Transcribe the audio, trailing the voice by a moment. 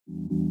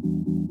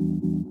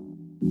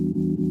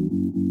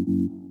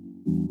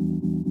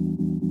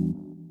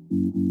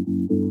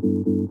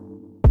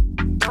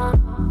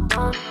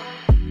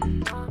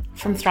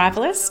From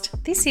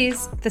Thrivalist, this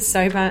is the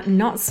Sober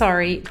Not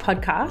Sorry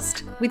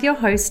podcast with your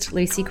host,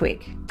 Lucy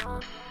Quick.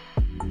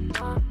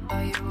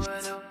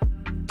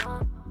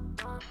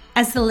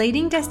 As the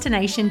leading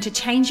destination to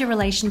change your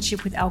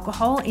relationship with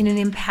alcohol in an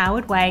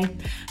empowered way,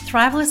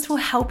 Thrivalist will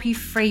help you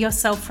free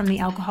yourself from the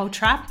alcohol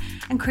trap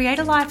and create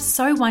a life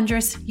so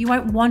wondrous you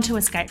won't want to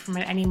escape from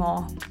it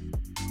anymore.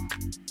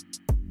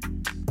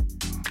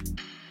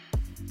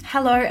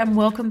 Hello and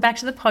welcome back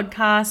to the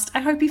podcast.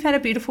 I hope you've had a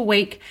beautiful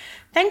week.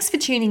 Thanks for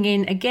tuning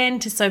in again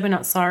to Sober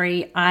Not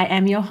Sorry. I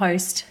am your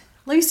host,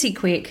 Lucy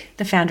Quick,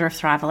 the founder of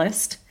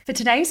Thrivalist. For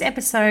today's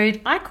episode,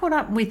 I caught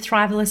up with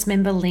Thrivalist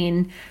member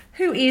Lynn,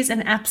 who is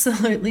an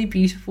absolutely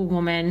beautiful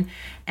woman,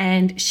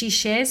 and she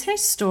shares her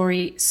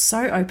story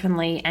so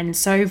openly and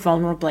so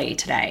vulnerably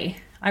today.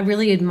 I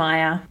really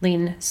admire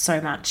Lynn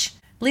so much.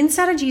 Lynn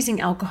started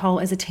using alcohol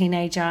as a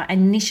teenager,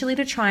 initially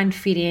to try and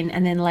fit in,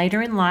 and then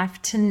later in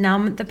life to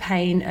numb the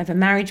pain of a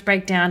marriage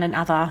breakdown and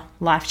other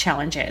life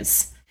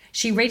challenges.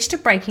 She reached a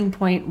breaking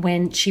point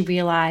when she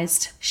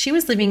realised she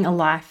was living a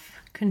life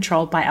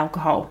controlled by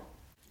alcohol.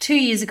 2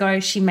 years ago,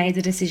 she made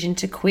the decision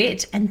to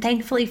quit and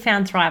thankfully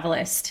found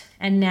Thrivalist.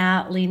 And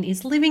now Lynn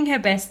is living her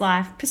best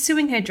life,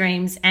 pursuing her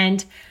dreams,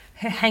 and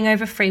her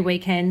hangover-free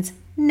weekends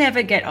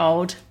never get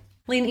old.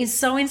 Lynn is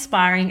so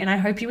inspiring, and I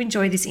hope you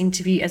enjoy this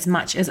interview as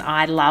much as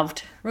I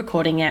loved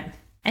recording it.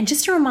 And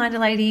just a reminder,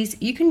 ladies,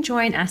 you can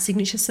join our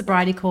signature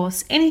sobriety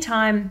course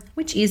anytime,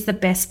 which is the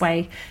best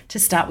way to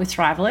start with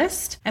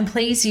Thrivalist. And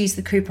please use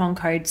the coupon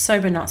code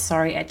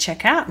SOBERNOTSORRY at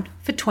checkout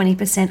for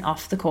 20%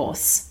 off the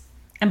course.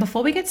 And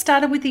before we get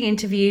started with the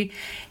interview,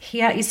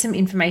 here is some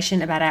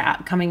information about our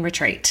upcoming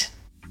retreat.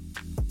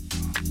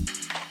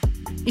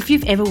 If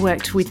you've ever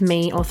worked with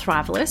me or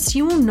Thrivalist,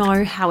 you will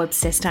know how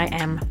obsessed I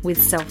am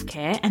with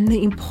self-care and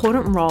the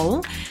important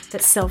role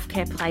that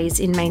self-care plays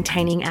in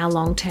maintaining our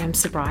long-term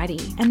sobriety.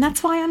 And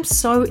that's why I'm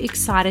so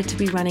excited to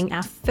be running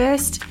our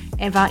first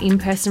ever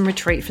in-person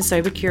retreat for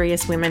sober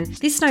curious women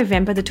this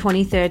November the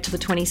 23rd to the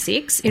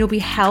 26th. It'll be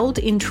held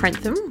in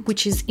Trentham,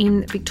 which is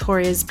in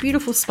Victoria's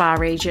beautiful spa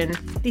region.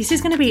 This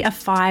is going to be a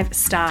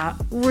 5-star,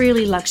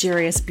 really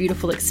luxurious,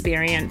 beautiful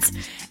experience.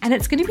 And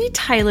it's going to be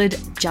tailored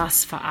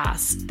just for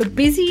us, the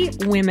busy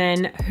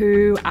women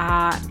who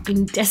are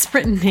in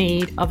desperate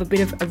need of a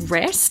bit of a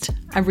rest,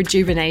 a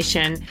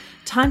rejuvenation,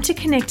 time to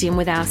connect in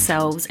with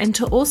ourselves and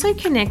to also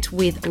connect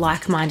with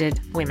like-minded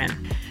women.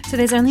 So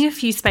there's only a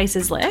few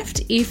spaces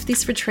left. If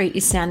this retreat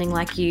is sounding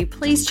like you,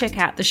 please check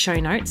out the show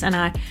notes, and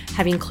I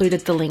have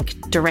included the link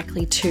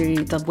directly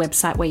to the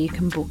website where you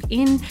can book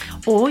in,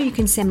 or you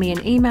can send me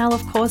an email,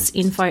 of course,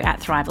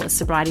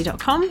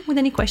 info@thrivalistsobriety.com with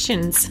any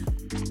questions.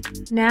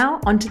 Now,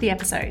 on to the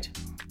episode.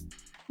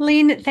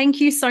 Lynn, thank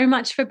you so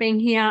much for being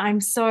here.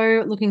 I'm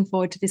so looking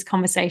forward to this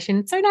conversation.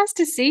 It's so nice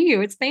to see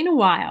you. It's been a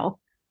while.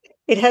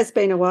 It has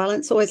been a while, and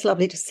it's always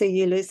lovely to see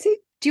you, Lucy.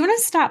 Do you want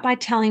to start by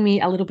telling me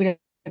a little bit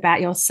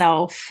about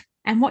yourself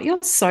and what your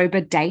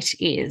sober date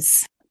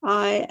is?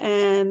 I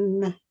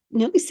am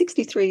nearly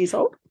 63 years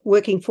old,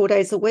 working 4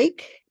 days a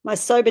week. My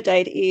sober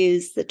date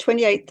is the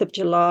 28th of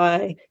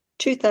July,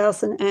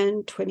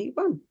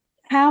 2021.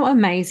 How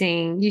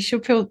amazing. You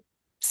should feel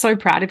so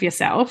proud of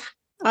yourself.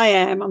 I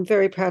am. I'm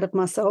very proud of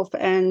myself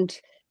and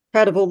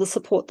proud of all the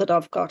support that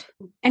I've got.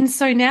 And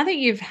so now that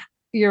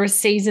you're a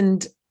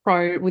seasoned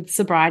pro with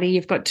sobriety,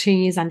 you've got 2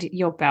 years under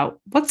your belt,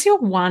 what's your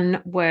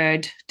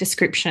one-word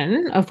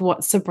description of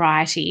what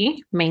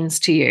sobriety means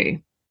to you?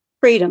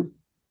 Freedom.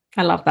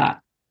 I love that.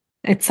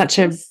 It's such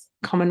a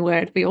common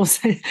word. We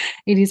also,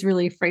 it is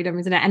really freedom,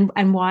 isn't it?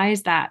 And why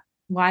is that?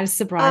 Why is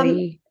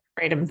sobriety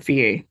freedom for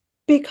you?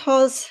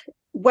 Because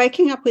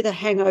waking up with a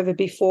hangover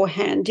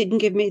beforehand didn't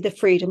give me the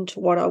freedom to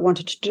what I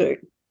wanted to do.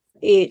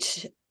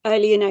 It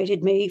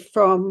alienated me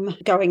from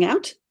going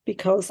out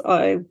because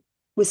I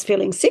was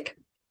feeling sick.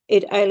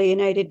 It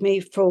alienated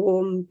me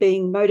from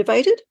being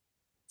motivated.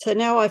 So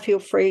now I feel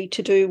free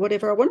to do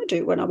whatever I want to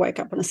do when I wake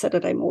up on a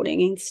Saturday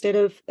morning instead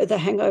of the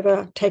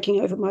hangover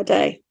taking over my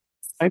day.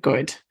 So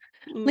good.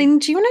 Lynn,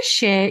 do you want to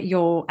share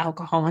your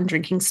alcohol and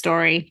drinking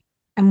story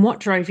and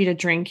what drove you to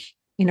drink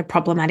in a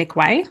problematic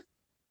way?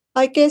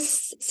 I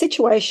guess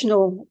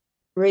situational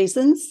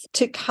reasons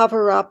to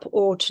cover up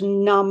or to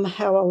numb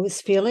how I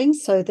was feeling.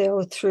 So they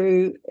were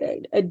through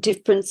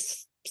different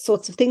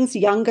sorts of things.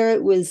 Younger,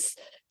 it was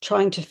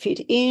trying to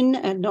fit in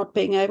and not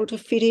being able to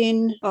fit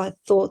in. I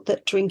thought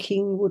that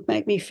drinking would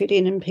make me fit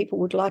in and people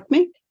would like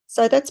me.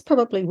 So that's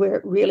probably where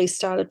it really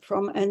started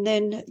from. And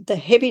then the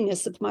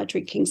heaviness of my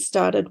drinking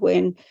started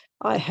when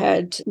I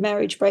had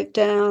marriage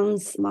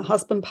breakdowns, my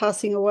husband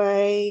passing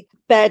away,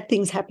 bad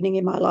things happening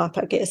in my life,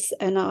 I guess.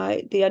 And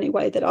the only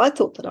way that I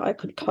thought that I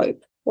could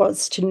cope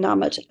was to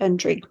numb it and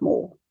drink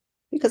more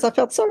because I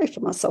felt sorry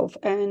for myself.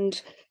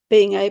 And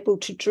being able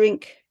to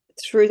drink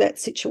through that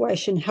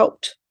situation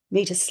helped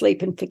me to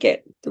sleep and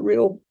forget the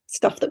real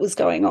stuff that was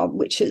going on,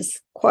 which is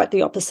quite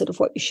the opposite of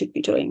what you should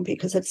be doing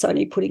because it's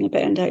only putting a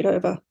Band-Aid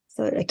over.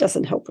 So it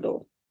doesn't help at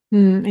all.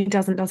 It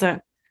doesn't, does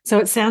it? So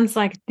it sounds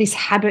like this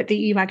habit that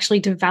you actually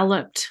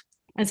developed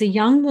as a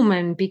young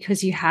woman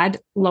because you had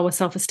lower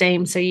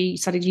self-esteem. So you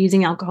started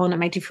using alcohol and it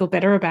made you feel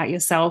better about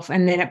yourself.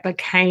 And then it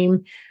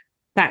became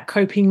that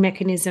coping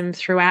mechanism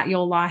throughout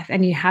your life.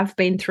 And you have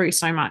been through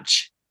so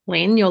much,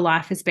 Lynn. Your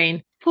life has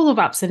been full of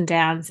ups and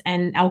downs,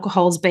 and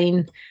alcohol's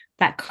been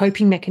that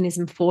coping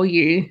mechanism for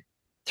you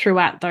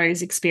throughout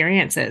those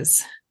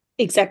experiences.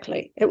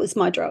 Exactly. It was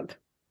my drug.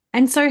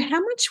 And so how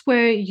much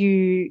were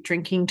you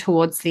drinking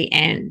towards the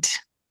end?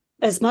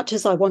 As much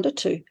as I wanted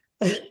to,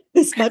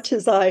 as much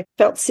as I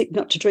felt sick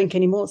not to drink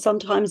anymore.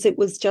 Sometimes it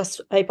was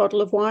just a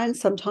bottle of wine.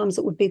 Sometimes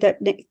it would be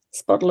that next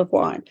bottle of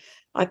wine.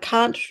 I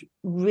can't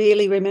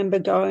really remember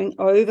going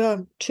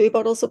over 2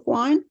 bottles of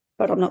wine,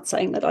 but I'm not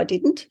saying that I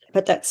didn't.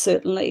 But that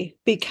certainly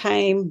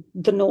became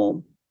the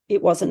norm.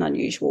 It wasn't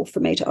unusual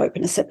for me to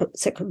open a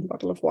second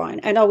bottle of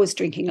wine, and I was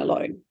drinking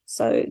alone.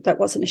 So that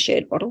wasn't a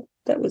shared bottle.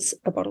 That was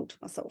a bottle to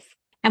myself.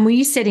 And were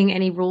you setting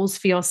any rules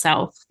for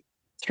yourself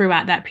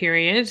throughout that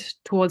period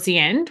towards the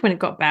end when it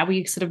got bad? Were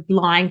you sort of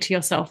lying to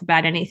yourself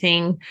about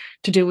anything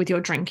to do with your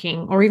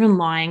drinking, or even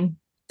lying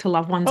to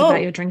loved ones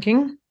about your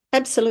drinking?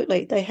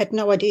 Absolutely. They had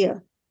no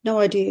idea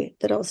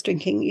that I was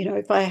drinking. You know,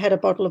 if I had a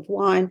bottle of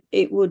wine,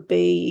 it would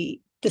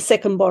be the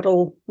second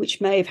bottle,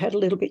 which may have had a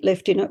little bit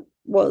left in it,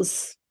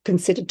 was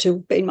considered to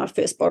have been my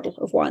first bottle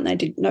of wine. They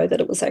didn't know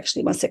that it was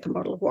actually my second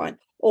bottle of wine.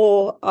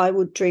 Or I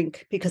would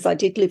drink, because I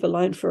did live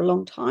alone for a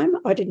long time.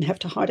 I didn't have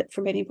to hide it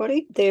from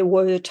anybody. There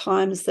were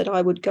times that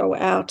I would go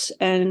out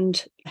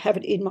and have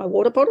it in my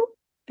water bottle,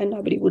 and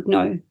nobody would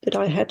know that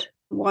I had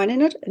wine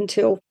in it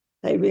until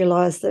they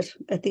realised that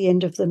at the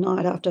end of the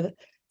night, after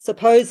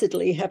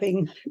supposedly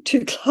having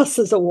 2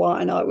 glasses of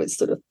wine, I was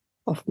sort of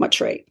off my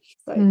tree.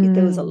 So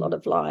there was a lot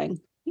of lying.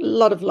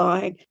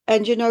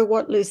 And you know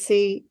what,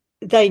 Lucy?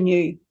 They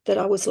knew that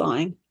I was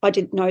lying. I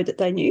didn't know that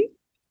they knew.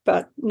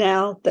 But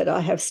now that I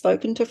have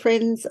spoken to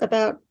friends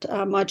about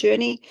my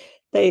journey,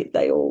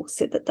 they all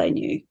said that they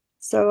knew.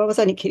 So I was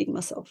only kidding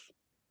myself.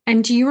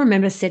 And do you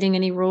remember setting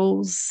any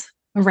rules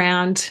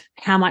around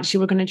how much you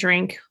were going to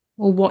drink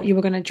or what you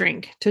were going to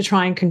drink to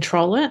try and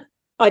control it?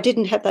 I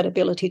didn't have that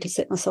ability to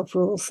set myself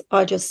rules.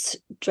 I just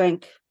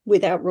drank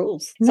without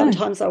rules. No.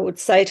 Sometimes I would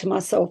say to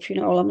myself, you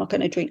know, well, I'm not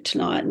going to drink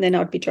tonight. And then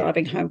I'd be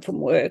driving home from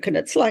work. And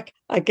it's like,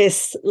 I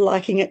guess,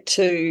 liking it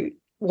to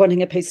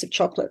wanting a piece of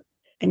chocolate.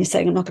 And you're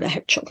saying, I'm not going to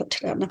have chocolate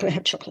today. I'm not going to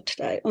have chocolate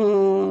today.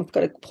 Oh, I've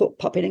got to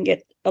pop in and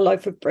get a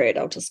loaf of bread.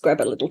 I'll just grab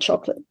a little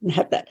chocolate and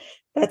have that.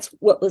 That's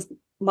what was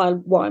my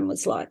wine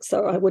was like.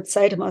 So I would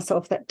say to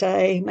myself that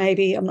day,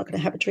 maybe I'm not going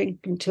to have a drink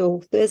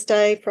until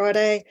Thursday,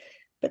 Friday.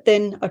 But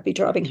then I'd be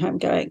driving home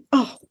going,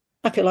 oh,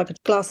 I feel like a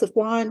glass of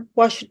wine.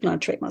 Why shouldn't I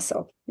treat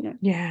myself? You know?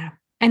 Yeah.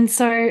 And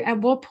so at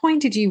what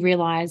point did you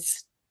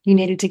realise you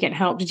needed to get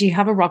help? Did you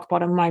have a rock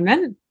bottom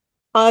moment?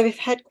 I've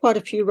had quite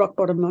a few rock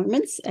bottom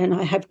moments, and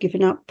I have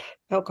given up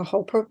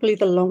alcohol. Probably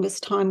the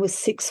longest time was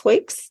 6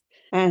 weeks,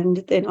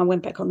 and then I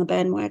went back on the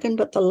bandwagon.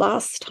 But the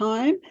last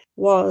time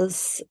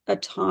was a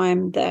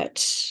time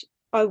that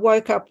I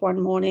woke up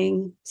one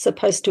morning,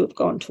 supposed to have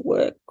gone to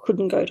work,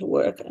 couldn't go to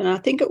work. And I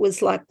think it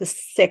was like the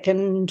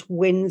second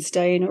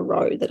Wednesday in a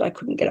row that I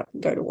couldn't get up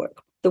and go to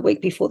work. The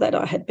week before that,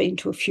 I had been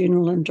to a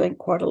funeral and drank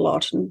quite a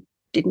lot and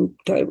didn't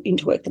go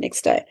into work the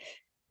next day.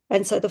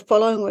 And so the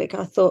following week,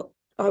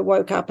 I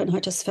woke up and I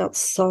just felt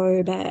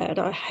so bad.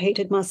 I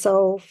hated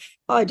myself.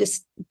 I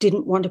just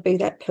didn't want to be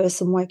that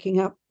person waking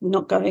up,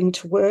 not going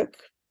to work,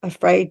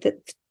 afraid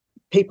that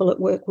people at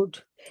work would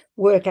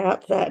work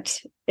out that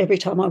every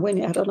time I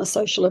went out on a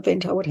social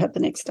event, I would have the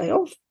next day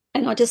off.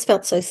 And I just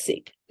felt so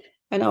sick,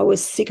 and I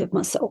was sick of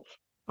myself.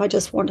 I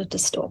just wanted to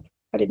stop.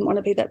 I didn't want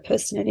to be that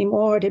person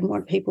anymore. I didn't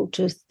want people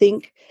to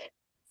think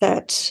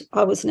that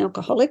I was an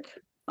alcoholic.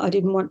 I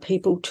didn't want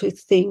people to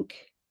think,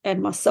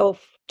 and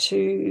myself,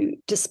 to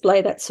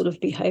display that sort of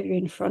behaviour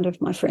in front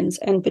of my friends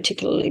and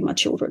particularly my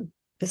children,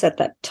 because at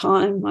that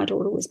time my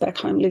daughter was back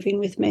home living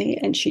with me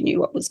and she knew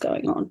what was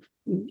going on,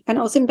 and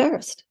I was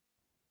embarrassed.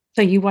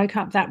 So you woke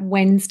up that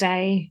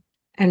Wednesday,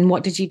 and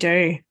what did you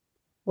do?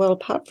 Well,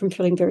 apart from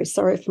feeling very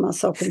sorry for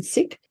myself and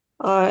sick,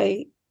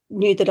 I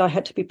knew that I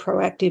had to be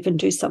proactive and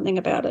do something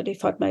about it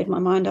if I'd made my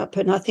mind up.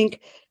 And I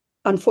think,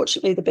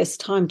 unfortunately, the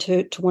best time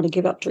to want to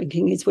give up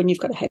drinking is when you've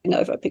got a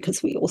hangover,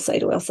 because we all say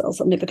to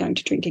ourselves, I'm never going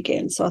to drink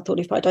again. So I thought,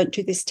 if I don't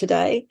do this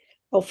today,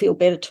 I'll feel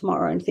better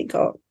tomorrow and think,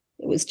 oh,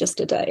 it was just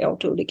a day, I'll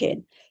do it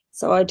again.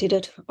 So I did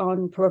it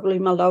on probably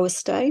my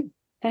lowest day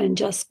and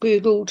just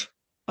Googled.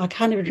 I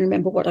can't even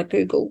remember what I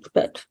Googled,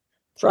 but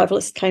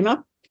Thrivalist came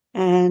up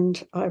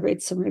and I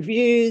read some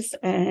reviews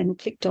and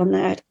clicked on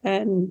that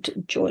and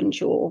joined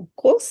your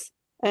course.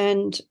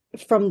 And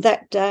from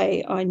that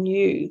day, I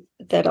knew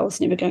that I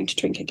was never going to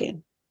drink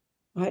again.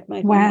 I had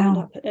made my mind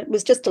up. It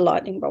was just a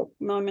lightning bolt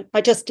moment.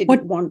 I just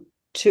didn't want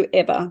to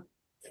ever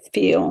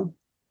feel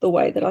the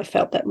way that I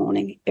felt that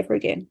morning ever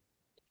again.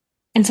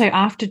 And so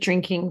after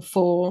drinking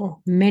for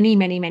many,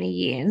 many, many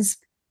years,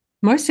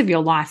 most of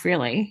your life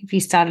really, if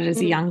you started as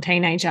a young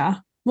teenager,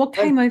 what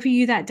came over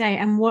you that day,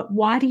 and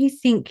why do you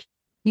think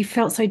you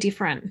felt so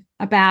different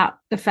about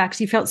the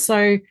fact, you felt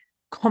so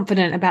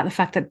confident about the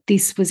fact that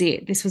this was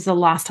it. This was the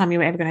last time you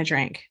were ever going to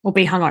drink or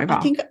be hungover?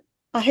 I think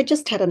I had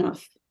just had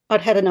enough.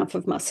 I'd had enough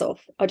of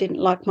myself. I didn't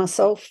like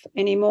myself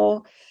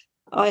anymore.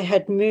 I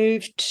had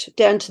moved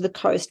down to the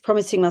coast,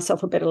 promising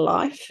myself a better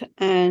life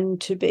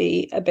and to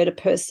be a better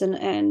person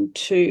and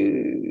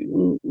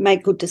to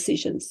make good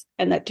decisions.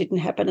 And that didn't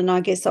happen. And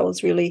I guess I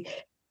was really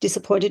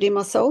disappointed in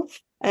myself.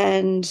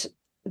 And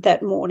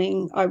that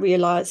morning I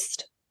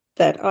realised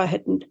that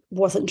I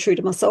wasn't true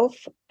to myself,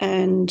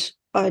 and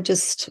I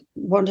just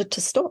wanted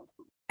to stop.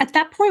 At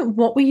that point,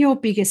 what were your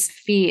biggest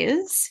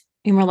fears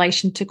in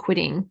relation to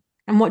quitting?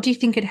 And what do you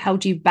think had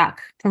held you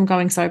back from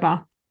going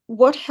sober?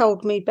 What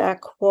held me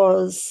back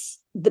was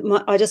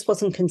that I just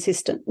wasn't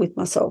consistent with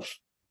myself.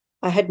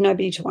 I had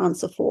nobody to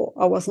answer for.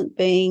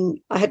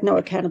 I had no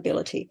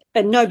accountability,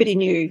 and nobody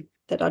knew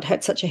that I'd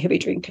had such a heavy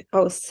drink.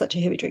 I was such a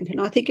heavy drinker.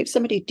 And I think if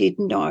somebody did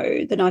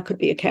know, then I could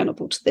be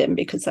accountable to them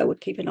because they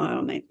would keep an eye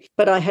on me.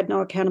 But I had no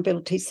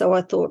accountability. So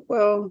I thought,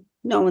 well,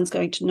 no one's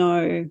going to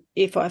know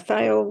if I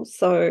fail,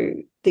 so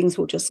things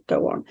will just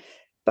go on.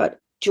 But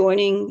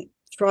joining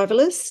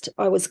Thrivalist,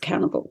 I was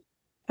accountable.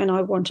 And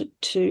I wanted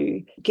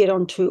to get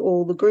onto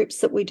all the groups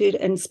that we did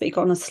and speak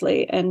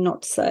honestly and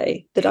not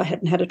say that I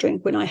hadn't had a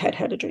drink when I had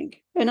had a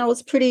drink. And I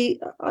was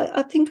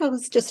I think I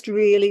was just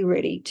really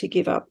ready to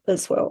give up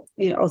as well.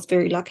 I was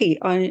very lucky.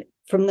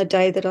 From the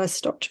day that I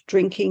stopped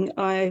drinking,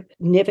 I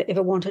never,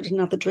 ever wanted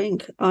another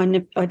drink.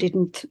 I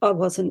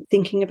wasn't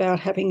thinking about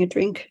having a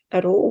drink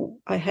at all.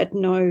 I had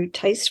no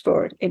taste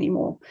for it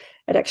anymore.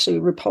 It actually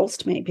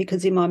repulsed me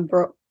because in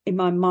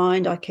my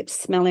mind, I kept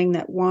smelling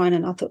that wine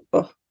and I thought,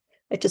 oh,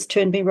 it just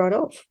turned me right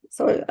off.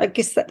 So I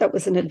guess that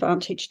was an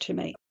advantage to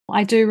me.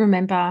 I do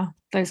remember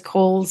those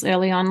calls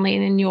early on,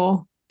 Lynn, in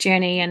your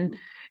journey and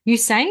you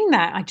saying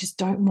that, I just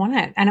don't want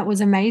it. And it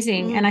was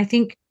amazing. And I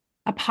think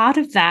a part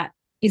of that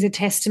is a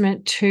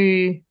testament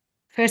to,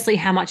 firstly,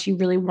 how much you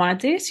really wanted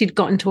this. You'd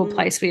gotten to a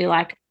place where you're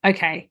like,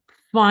 okay,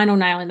 final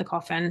nail in the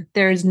coffin.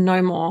 There is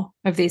no more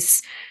of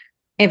this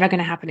ever going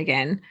to happen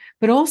again.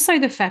 But also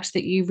the fact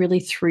that you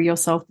really threw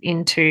yourself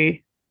into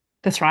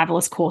the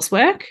Thrivalist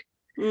coursework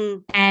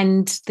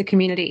and the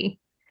community.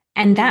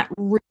 And that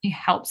really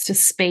helps to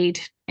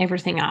speed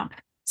everything up.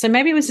 So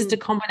maybe it was just a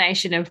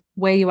combination of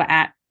where you were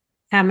at,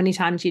 how many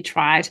times you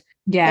tried.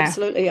 Yeah.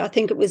 Absolutely. I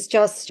think it was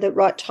just the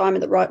right time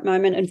at the right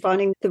moment and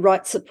finding the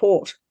right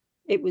support.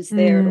 It was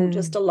there. It all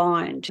just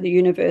aligned. The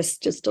universe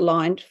just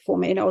aligned for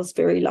me. And I was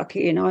very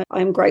lucky. And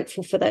I'm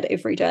grateful for that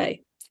every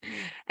day.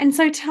 And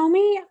so tell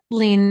me,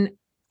 Lynn,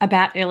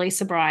 about early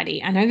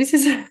sobriety. I know this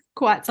is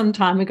quite some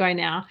time ago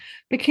now,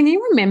 but can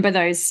you remember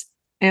those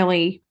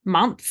early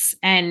months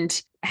and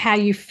how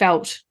you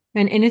felt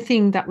and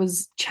anything that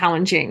was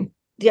challenging?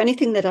 The only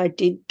thing that I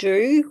did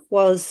do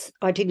was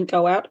I didn't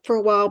go out for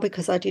a while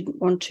because I didn't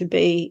want to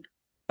be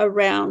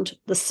around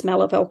the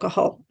smell of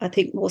alcohol, I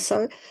think more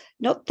so.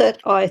 Not that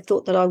I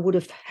thought that I would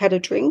have had a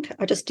drink.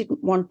 I just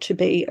didn't want to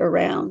be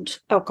around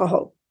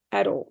alcohol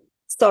at all.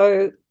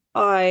 So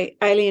I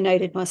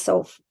alienated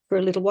myself for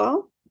a little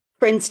while.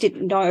 Friends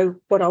didn't know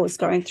what I was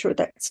going through at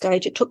that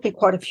stage. It took me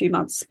quite a few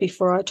months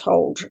before I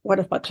told one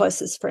of my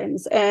closest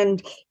friends.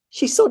 And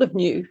she sort of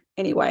knew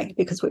anyway,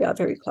 because we are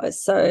very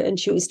close. And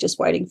she was just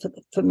waiting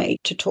for me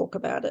to talk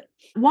about it.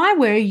 Why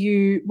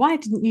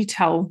didn't you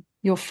tell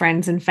your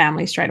friends and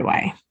family straight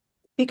away?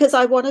 Because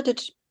I wanted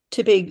it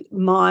to be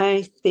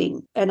my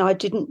thing. And I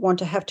didn't want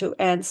to have to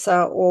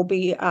answer or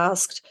be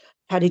asked,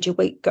 how did your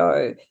week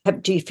go?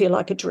 Do you feel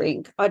like a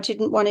drink? I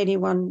didn't want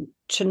anyone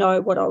to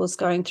know what I was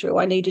going through.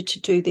 I needed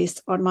to do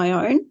this on my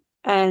own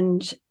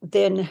and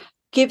then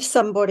give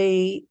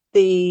somebody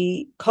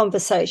the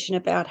conversation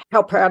about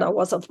how proud I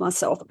was of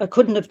myself. I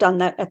couldn't have done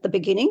that at the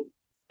beginning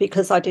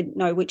because I didn't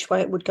know which way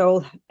it would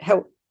go.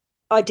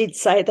 I did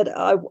say that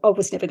I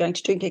was never going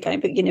to drink again,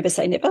 but you never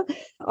say never.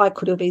 I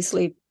could have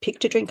easily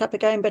picked a drink up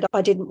again, but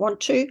I didn't want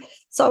to.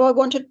 So I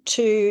wanted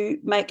to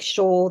make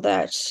sure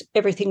that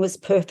everything was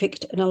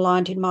perfect and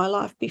aligned in my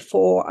life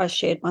before I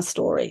shared my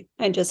story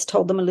and just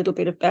told them a little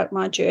bit about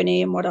my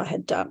journey and what I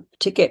had done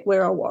to get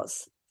where I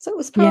was. So it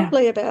was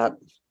probably about,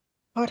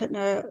 I don't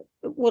know,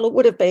 well, it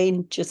would have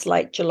been just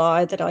late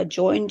July that I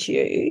joined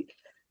you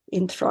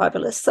in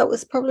Thrivalist. So it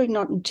was probably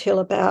not until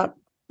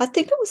I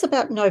think it was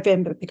about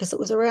November because it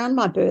was around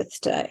my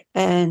birthday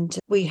and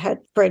we had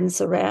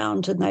friends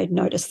around and they'd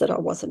noticed that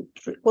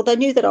they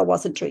knew that I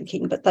wasn't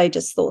drinking, but they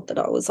just thought that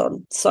I was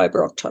on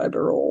Sober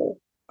October or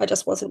I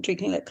just wasn't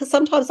drinking it because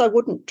sometimes I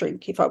wouldn't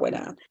drink if I went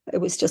out.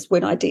 It was just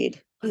when I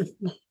did,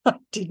 I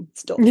didn't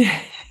stop.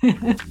 Yeah.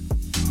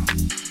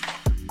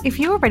 If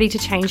you are ready to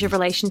change your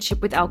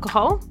relationship with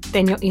alcohol,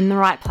 then you're in the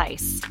right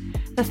place.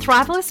 The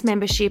Thrivalist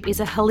membership is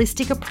a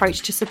holistic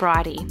approach to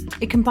sobriety.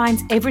 It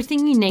combines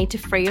everything you need to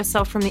free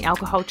yourself from the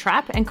alcohol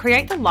trap and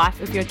create the life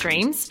of your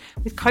dreams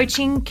with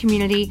coaching,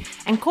 community,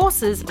 and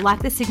courses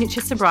like the Signature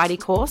Sobriety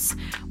course,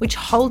 which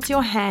holds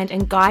your hand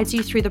and guides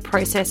you through the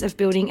process of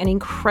building an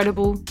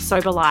incredible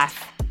sober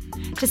life.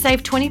 To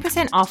save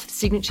 20% off the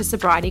Signature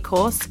Sobriety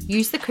course,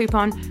 use the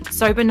coupon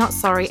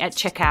SOBERNOTSORRY at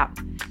checkout.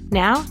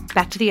 Now,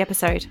 back to the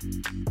episode.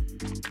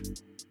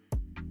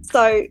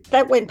 So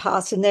that went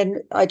past, and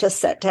then I just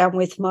sat down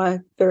with my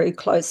very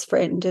close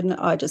friend and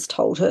I just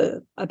told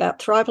her about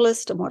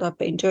Thrivalist and what I've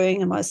been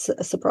doing and my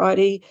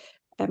sobriety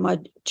and my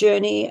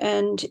journey.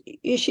 And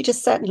she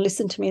just sat and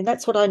listened to me, and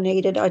that's what I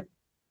needed. I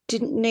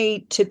didn't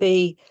need to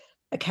be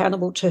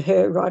accountable to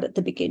her right at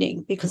the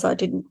beginning because I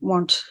didn't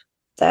want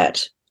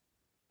that.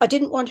 I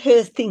didn't want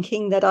her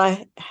thinking that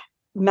I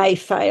may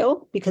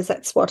fail because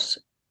that's what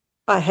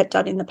I had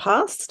done in the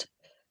past.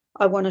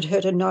 I wanted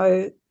her to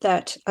know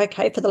that,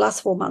 okay, for the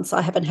last 4 months,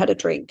 I haven't had a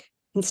drink,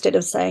 instead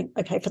of saying,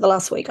 okay, for the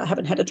last week, I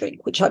haven't had a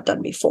drink, which I'd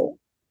done before,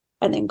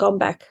 and then gone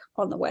back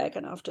on the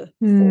wagon after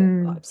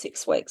 4, 5,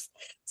 6 weeks.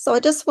 So I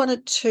just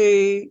wanted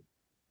to,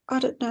 I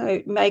don't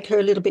know, make her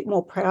a little bit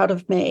more proud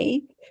of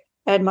me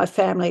and my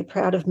family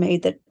proud of me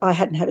that I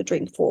hadn't had a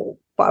drink for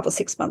 5 or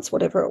 6 months,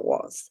 whatever it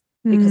was.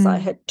 Because I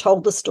had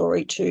told the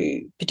story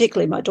to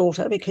particularly my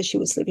daughter, because she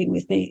was living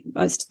with me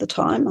most of the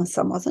time. My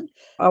son wasn't.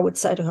 I would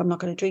say to her, I'm not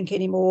going to drink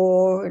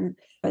anymore. And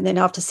then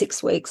after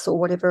 6 weeks or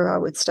whatever, I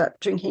would start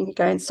drinking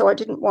again. So I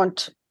didn't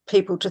want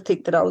people to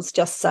think that I was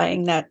just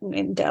saying that, and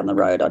then down the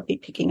road I'd be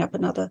picking up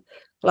another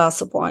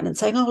glass of wine and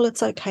saying, oh, well,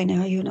 it's okay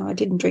now. I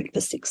didn't drink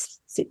for six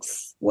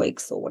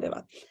weeks or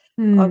whatever.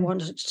 I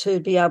wanted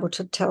to be able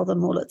to tell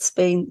them, well, it's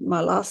been,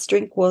 my last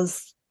drink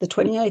was the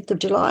 28th of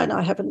July and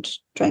I haven't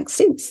drank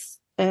since.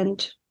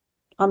 And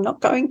I'm not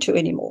going to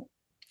anymore.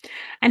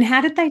 And how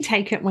did they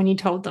take it when you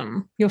told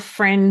them, your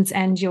friends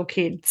and your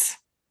kids?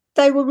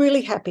 They were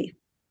really happy.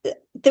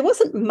 There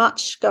wasn't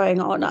much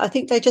going on. I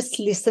think they just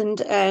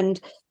listened,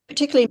 and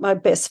particularly my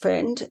best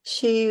friend,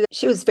 she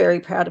was very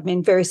proud of me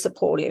and very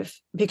supportive,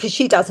 because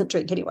she doesn't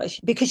drink anyway,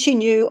 because she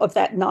knew of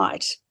that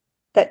night,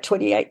 that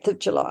 28th of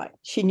July.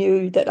 She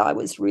knew that I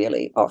was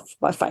really off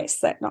my face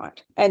that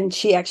night. And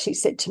she actually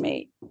said to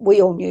me,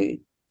 we all knew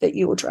that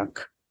you were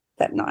drunk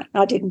that night.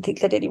 I didn't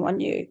think that anyone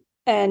knew.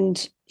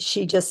 And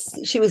she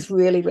was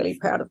really, really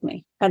proud of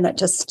me. And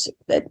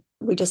that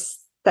we just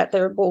sat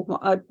there and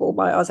I bawled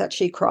my eyes out.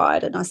 She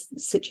cried, and I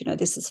said,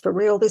 this is for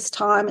real this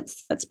time.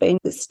 It's been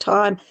this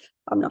time.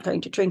 I'm not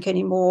going to drink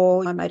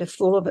anymore. I made a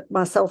fool of it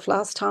myself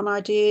last time I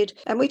did.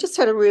 And we just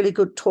had a really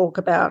good talk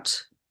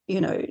about,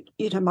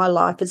 my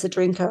life as a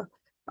drinker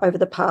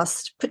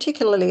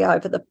particularly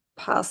over the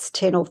past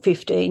 10 or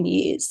 15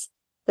 years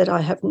that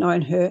I have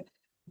known her,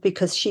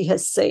 because she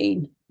has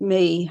seen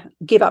me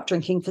give up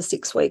drinking for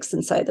 6 weeks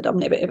and say that I'm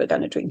never, ever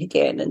going to drink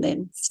again, and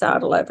then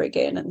start all over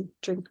again and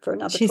drink for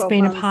another 12 months. She's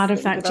been a part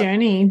of that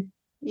journey.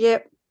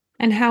 Yep.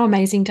 And how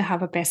amazing to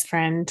have a best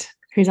friend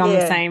who's on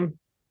the same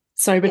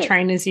sober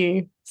train as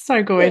you.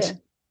 So good.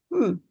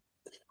 Yeah.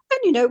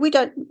 And, we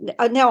don't,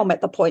 now I'm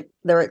at the point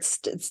where it's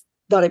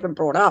not even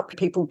brought up.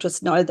 People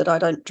just know that I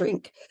don't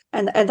drink,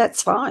 and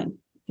that's fine.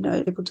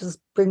 People just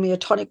bring me a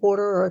tonic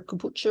water or a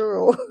kombucha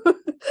or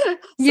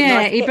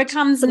it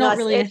becomes not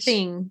really a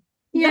thing.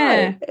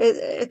 Yeah. No,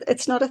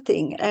 it's not a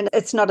thing. And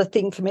it's not a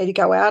thing for me to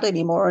go out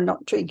anymore and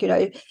not drink.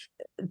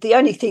 The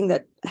only thing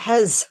that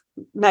has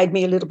made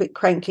me a little bit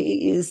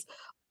cranky is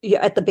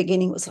at the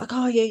beginning it was like,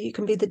 oh, yeah, you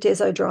can be the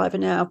deso driver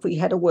now if we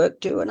had a work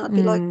due. And I'd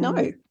be like,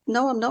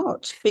 no, I'm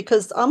not,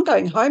 because I'm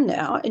going home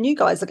now and you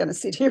guys are going to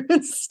sit here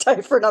and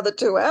stay for another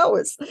 2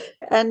 hours.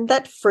 And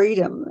that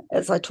freedom,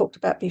 as I talked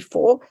about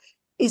before,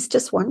 is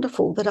just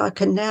wonderful, that I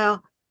can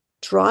now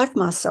drive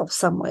myself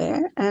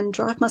somewhere and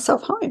drive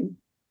myself home.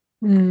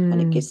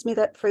 And it gives me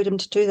that freedom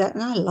to do that.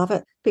 And I love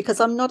it, because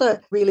I'm not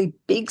a really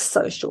big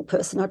social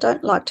person. I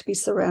don't like to be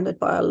surrounded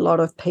by a lot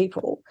of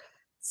people.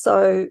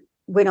 So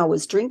when I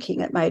was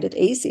drinking, it made it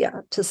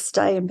easier to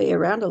stay and be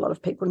around a lot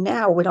of people.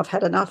 Now, when I've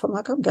had enough, I'm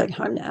like, I'm going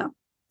home now.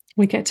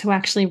 We get to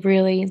actually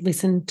really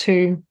listen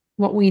to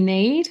what we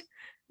need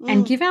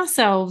and give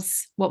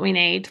ourselves what we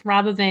need,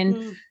 rather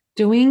than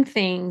doing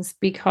things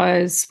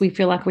because we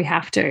feel like we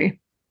have to.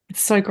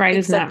 It's so great,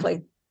 isn't it?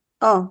 Exactly.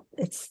 Oh,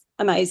 it's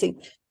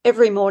amazing.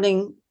 Every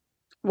morning,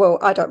 well,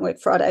 I don't work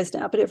Fridays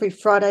now, but every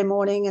Friday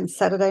morning and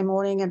Saturday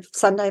morning and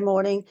Sunday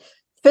morning,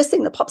 first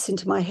thing that pops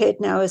into my head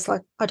now is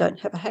like, I don't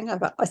have a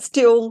hangover. I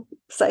still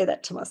say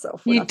that to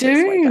myself when I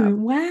first wake up.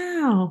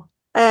 Wow.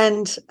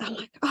 And I'm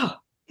like, oh,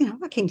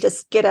 I can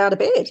just get out of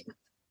bed.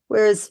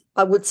 Whereas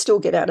I would still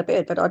get out of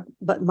bed,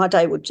 but my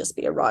day would just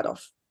be a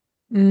write-off.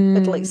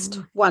 At least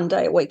one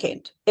day a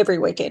weekend, every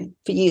weekend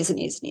for years and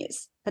years and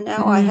years. And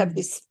now I have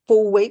this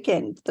full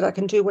weekend that I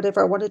can do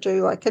whatever I want to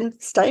do. I can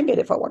stay in bed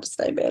if I want to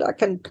stay in bed. I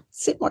can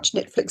sit and watch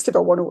Netflix if I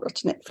want to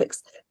watch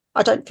Netflix.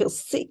 I don't feel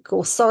sick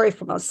or sorry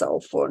for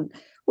myself. Well,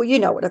 you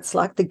know what it's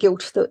like, the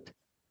guilt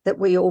that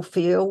we all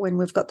feel when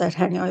we've got that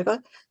hangover.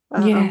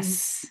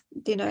 Yes.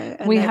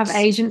 And we have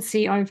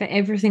agency over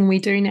everything we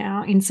do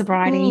now in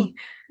sobriety.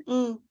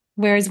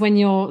 Whereas when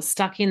you're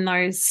stuck in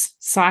those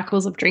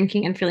cycles of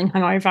drinking and feeling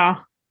hungover,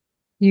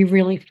 you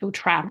really feel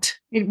trapped.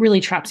 It really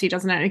traps you,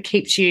 doesn't it? It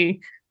keeps you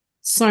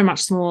so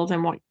much smaller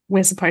than what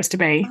we're supposed to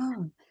be.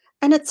 Oh,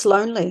 and it's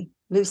lonely,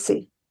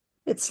 Lucy.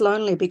 It's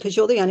lonely because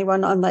you're the only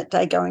one on that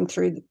day going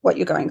through what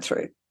you're going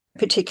through.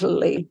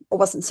 particularly, I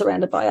wasn't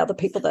surrounded by other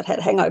people that had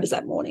hangovers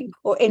that morning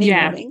or any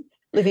morning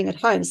living at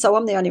home. So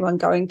I'm the only one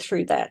going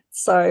through that.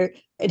 So,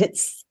 and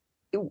it's,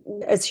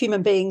 as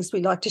human beings,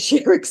 we like to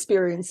share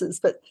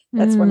experiences, but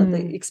that's one of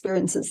the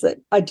experiences that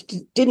I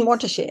didn't want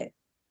to share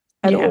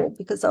at all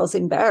because I was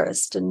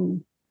embarrassed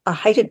and I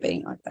hated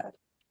being like that.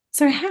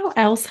 So how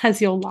else has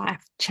your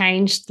life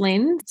changed,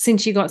 Lynn,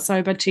 since you got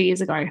sober 2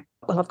 years ago?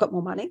 Well, I've got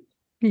more money.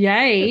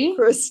 Yay.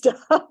 For a start.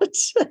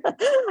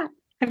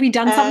 Have you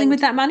done something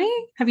with that money?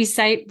 Have you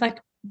saved,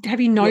 like,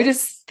 have you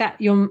noticed that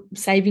your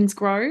savings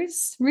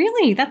grows?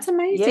 Really? That's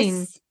amazing.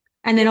 Yes.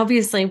 And then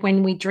obviously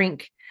when we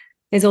drink,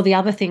 there's all the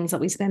other things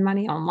that we spend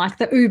money on, like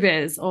the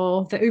Ubers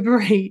or the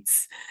Uber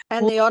Eats.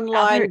 And the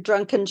online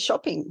drunken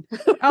shopping.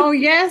 Oh,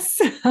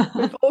 yes.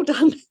 We've all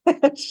done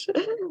that.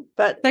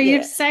 But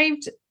you've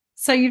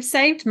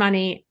saved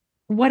money.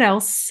 What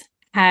else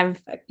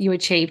have you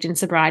achieved in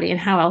sobriety and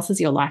how else has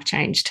your life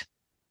changed?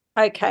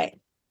 Okay.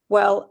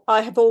 Well,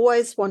 I have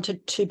always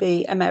wanted to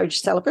be a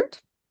marriage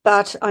celebrant,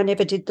 but I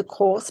never did the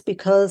course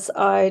because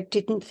I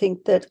didn't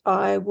think that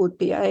I would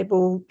be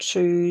able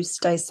to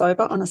stay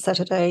sober on a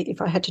Saturday if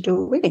I had to do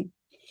a wedding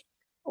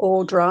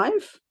or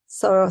drive.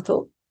 So I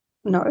thought,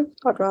 no,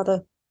 I'd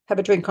rather have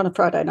a drink on a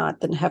Friday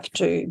night than have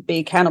to be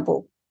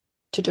accountable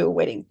to do a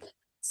wedding.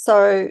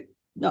 So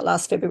not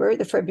last February,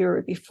 the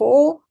February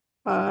before,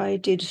 I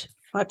did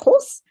my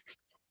course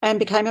and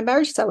became a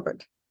marriage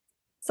celebrant.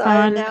 So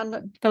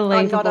now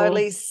I'm not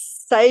only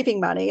saving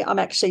money, I'm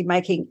actually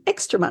making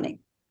extra money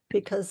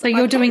because. So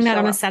you're doing that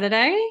on a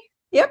Saturday?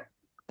 Yep.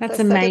 That's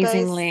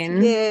amazing,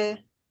 Lynn. Yeah.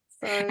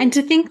 So. And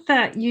to think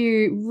that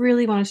you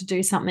really wanted to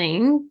do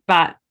something,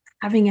 but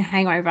having a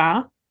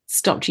hangover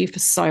stopped you for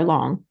so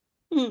long.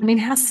 I mean,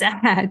 how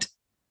sad.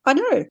 I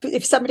know.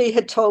 If somebody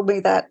had told me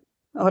that,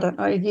 I don't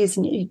know, years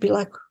and you'd be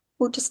like,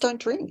 well, just don't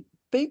drink.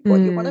 Be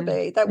what you want to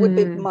be. That would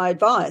be my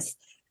advice.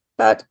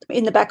 But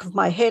in the back of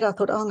my head, I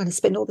thought, I'm going to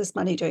spend all this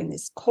money doing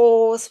this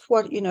course.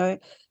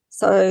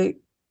 So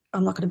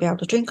I'm not going to be able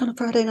to drink on a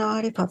Friday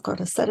night if I've got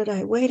a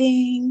Saturday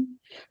wedding.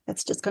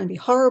 That's just going to be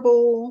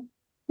horrible.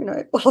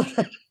 All of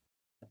that.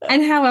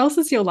 And how else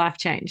has your life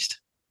changed?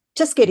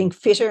 Just getting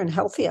fitter and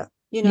healthier.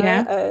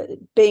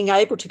 Being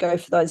able to go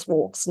for those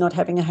walks, not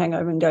having a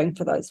hangover and going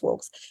for those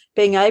walks,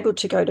 being able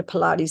to go to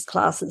Pilates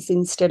classes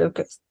instead of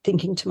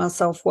thinking to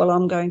myself, well,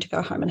 I'm going to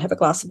go home and have a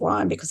glass of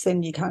wine because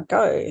then you can't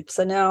go.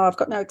 So now I've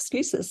got no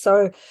excuses.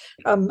 So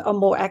I'm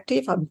more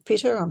active, I'm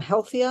fitter, I'm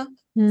healthier.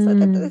 So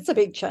that's a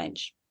big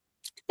change.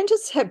 And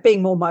just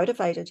being more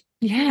motivated.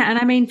 Yeah. And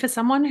I mean, for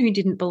someone who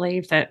didn't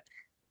believe that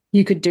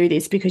you could do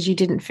this because you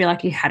didn't feel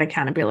like you had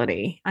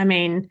accountability. I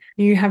mean,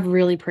 you have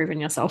really proven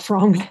yourself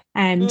wrong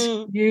and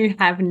you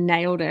have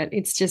nailed it.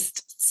 It's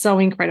just so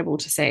incredible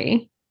to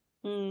see.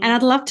 And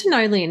I'd love to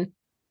know, Lynn,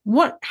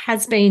 what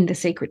has been the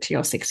secret to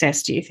your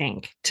success, do you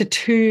think,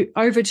 to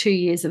over 2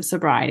 years of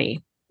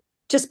sobriety?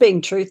 Just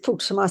being truthful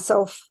to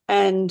myself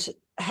and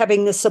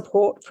having the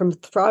support from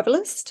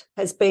Thrivalist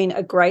has been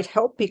a great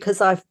help because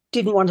I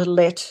didn't want to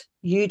let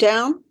you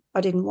down.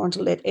 I didn't want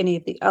to let any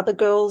of the other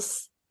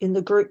girls in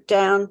the group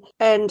down,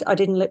 and I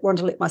didn't want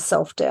to let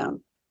myself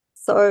down.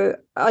 So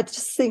I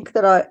just think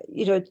that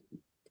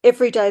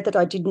every day that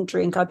I didn't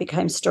drink, I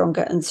became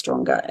stronger and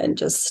stronger and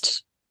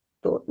just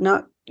thought,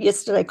 no,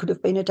 yesterday could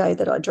have been a day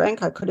that I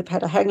drank. I could have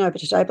had a hangover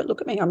today, but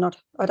look at me,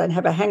 I don't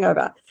have a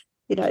hangover.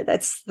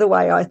 That's the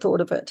way I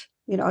thought of it.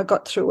 I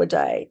got through a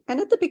day. And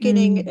at the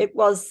beginning, it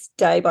was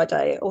day by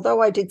day,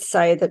 although I did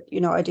say that,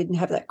 I didn't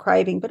have that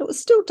craving, but it was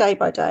still day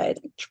by day.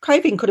 The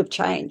craving could have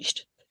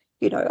changed.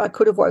 I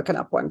could have woken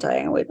up one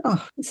day and went,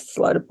 oh, this is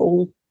a load of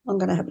bull. I'm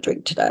going to have a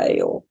drink today,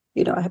 or,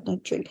 I have no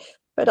drink.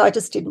 But I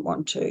just didn't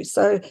want to.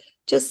 So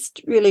just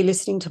really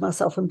listening to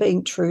myself and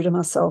being true to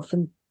myself.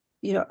 And,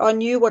 I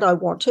knew what I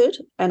wanted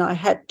and I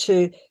had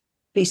to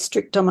be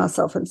strict on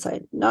myself and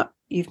say, no,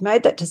 you've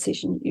made that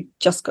decision. You've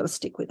just got to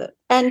stick with it.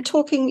 And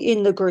talking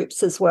in the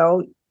groups as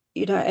well,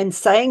 and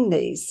saying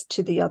these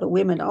to the other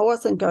women, I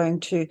wasn't going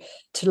to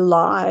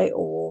lie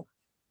or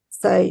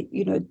say,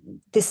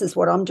 this is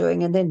what I'm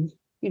doing. And then,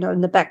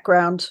 in the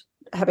background,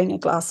 having a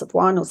glass of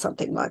wine or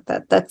something like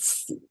that.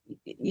 That's,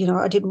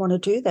 I didn't want to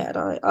do that.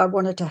 I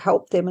wanted to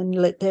help them and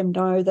let them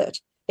know that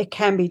it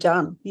can be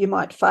done. You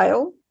might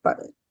fail, but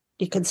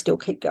you can still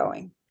keep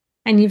going.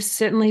 And you've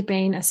certainly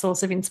been a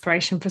source of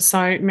inspiration for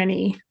so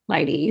many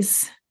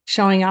ladies,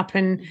 showing up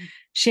and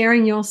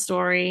sharing your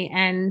story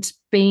and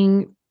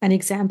being an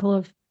example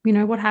of,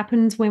 what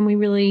happens when we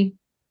really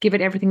give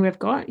it everything we've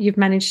got. You've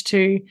managed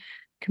to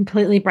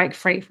completely break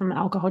free from the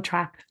alcohol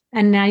trap.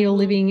 And now you're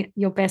living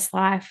your best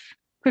life,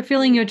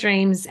 fulfilling your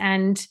dreams.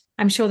 And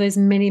I'm sure there's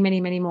many,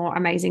 many, many more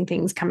amazing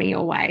things coming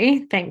your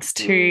way thanks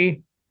to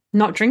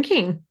not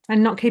drinking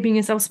and not keeping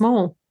yourself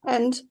small.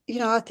 And,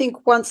 I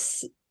think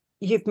once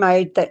you've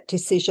made that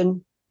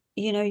decision,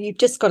 you've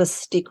just got to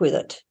stick with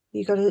it.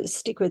 You've got to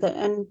stick with it.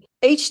 And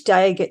each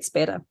day gets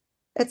better.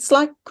 It's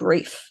like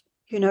grief,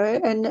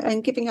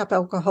 and giving up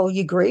alcohol,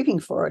 you're grieving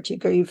for it. You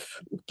grieve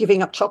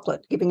giving up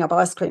chocolate, giving up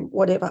ice cream,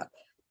 whatever.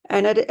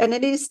 And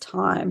it is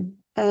time.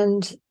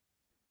 And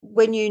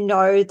when you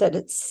know that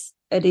it's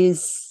it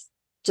is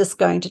just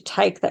going to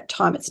take that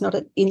time. It's not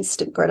an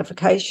instant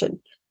gratification.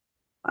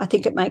 I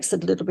think it makes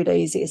it a little bit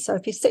easier. So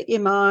if you set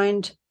your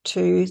mind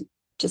to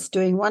just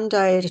doing one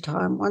day at a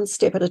time, one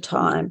step at a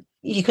time,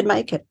 you can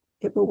make it.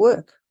 It will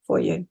work for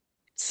you.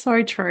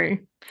 So true.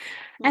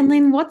 And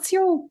then what's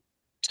your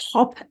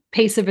top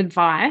piece of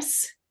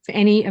advice for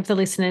any of the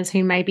listeners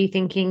who may be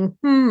thinking,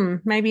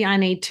 maybe I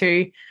need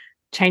to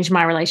change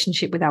my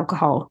relationship with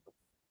alcohol?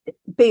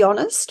 Be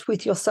honest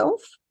with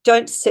yourself.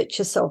 Don't set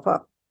yourself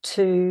up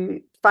to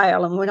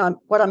fail. And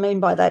what I mean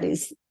by that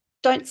is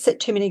don't set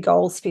too many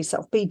goals for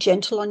yourself. Be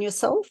gentle on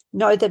yourself.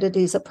 Know that it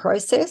is a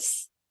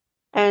process.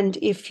 And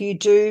if you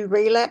do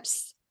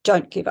relapse,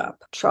 don't give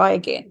up. Try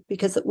again,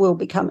 because it will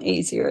become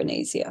easier and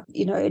easier.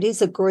 You know, it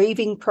is a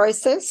grieving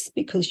process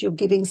because you're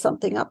giving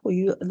something up or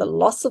you're the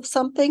loss of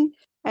something,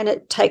 and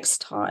it takes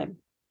time.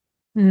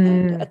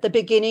 And at the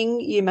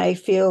beginning, you may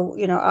feel,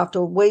 you know, after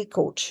a week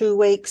or 2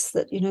 weeks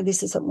that, you know,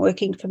 this isn't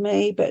working for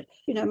me. But,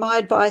 you know, my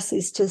advice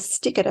is to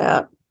stick it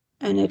out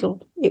and it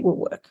will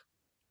work.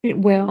 It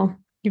will.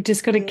 You've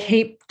just got to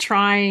keep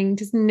trying.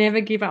 Just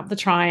never give up the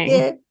trying.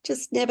 Yeah,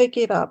 just never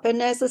give up.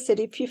 And as I said,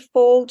 if you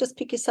fall, just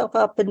pick yourself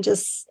up and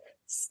just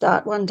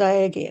start one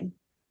day again.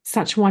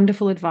 Such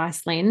wonderful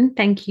advice, Lynn.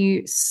 Thank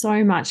you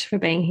so much for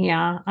being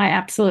here. I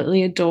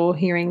absolutely adore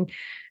hearing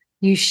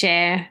you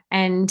share,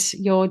 and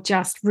you're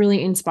just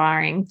really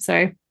inspiring.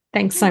 So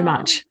thanks so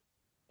much.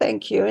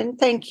 Thank you. And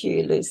thank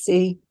you,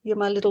 Lucy. You're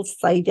my little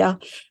saviour,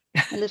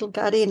 my little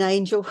guardian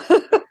angel.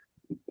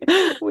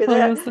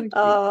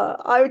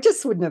 I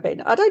just wouldn't have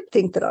been. I don't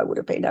think that I would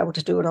have been able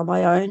to do it on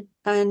my own.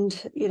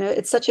 And, you know,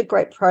 it's such a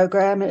great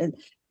program, and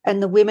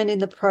the women in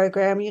the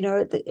program, you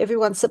know,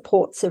 everyone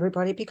supports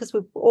everybody because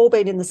we've all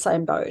been in the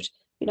same boat.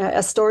 You know,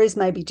 our stories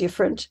may be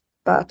different,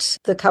 but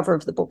the cover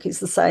of the book is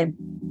the same.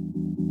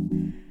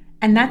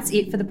 And that's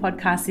it for the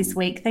podcast this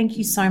week. Thank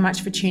you so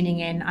much for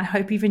tuning in. I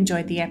hope you've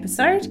enjoyed the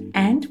episode,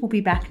 and we'll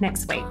be back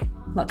next week.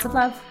 Lots of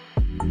love.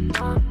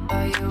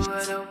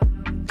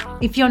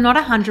 If you're not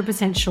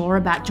 100% sure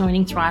about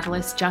joining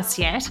Thrivalist just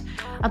yet,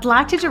 I'd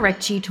like to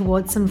direct you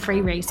towards some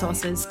free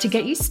resources to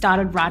get you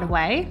started right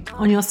away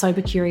on your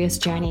Sober Curious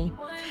journey.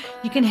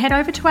 You can head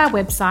over to our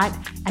website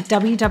at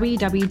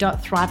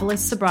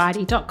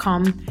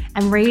www.thrivalistsobriety.com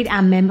and read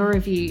our member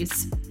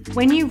reviews.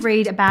 When you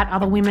read about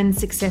other women's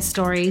success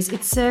stories,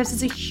 it serves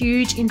as a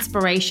huge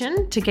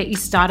inspiration to get you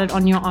started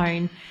on your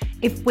own.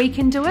 If we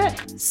can do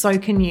it, so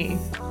can you.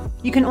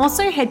 You can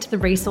also head to the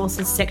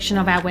resources section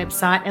of our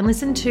website and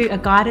listen to a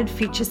guided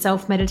future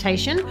self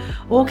meditation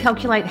or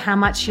calculate how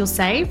much you'll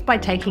save by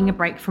taking a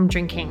break from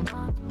drinking.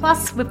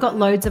 Plus, we've got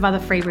loads of other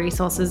free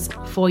resources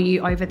for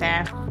you over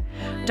there.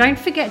 Don't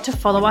forget to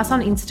follow us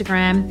on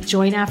Instagram,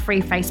 join our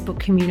free Facebook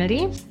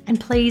community, and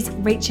please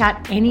reach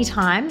out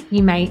anytime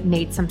you may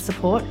need some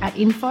support at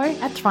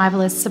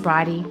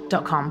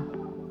info@thrivalistsobriety.com.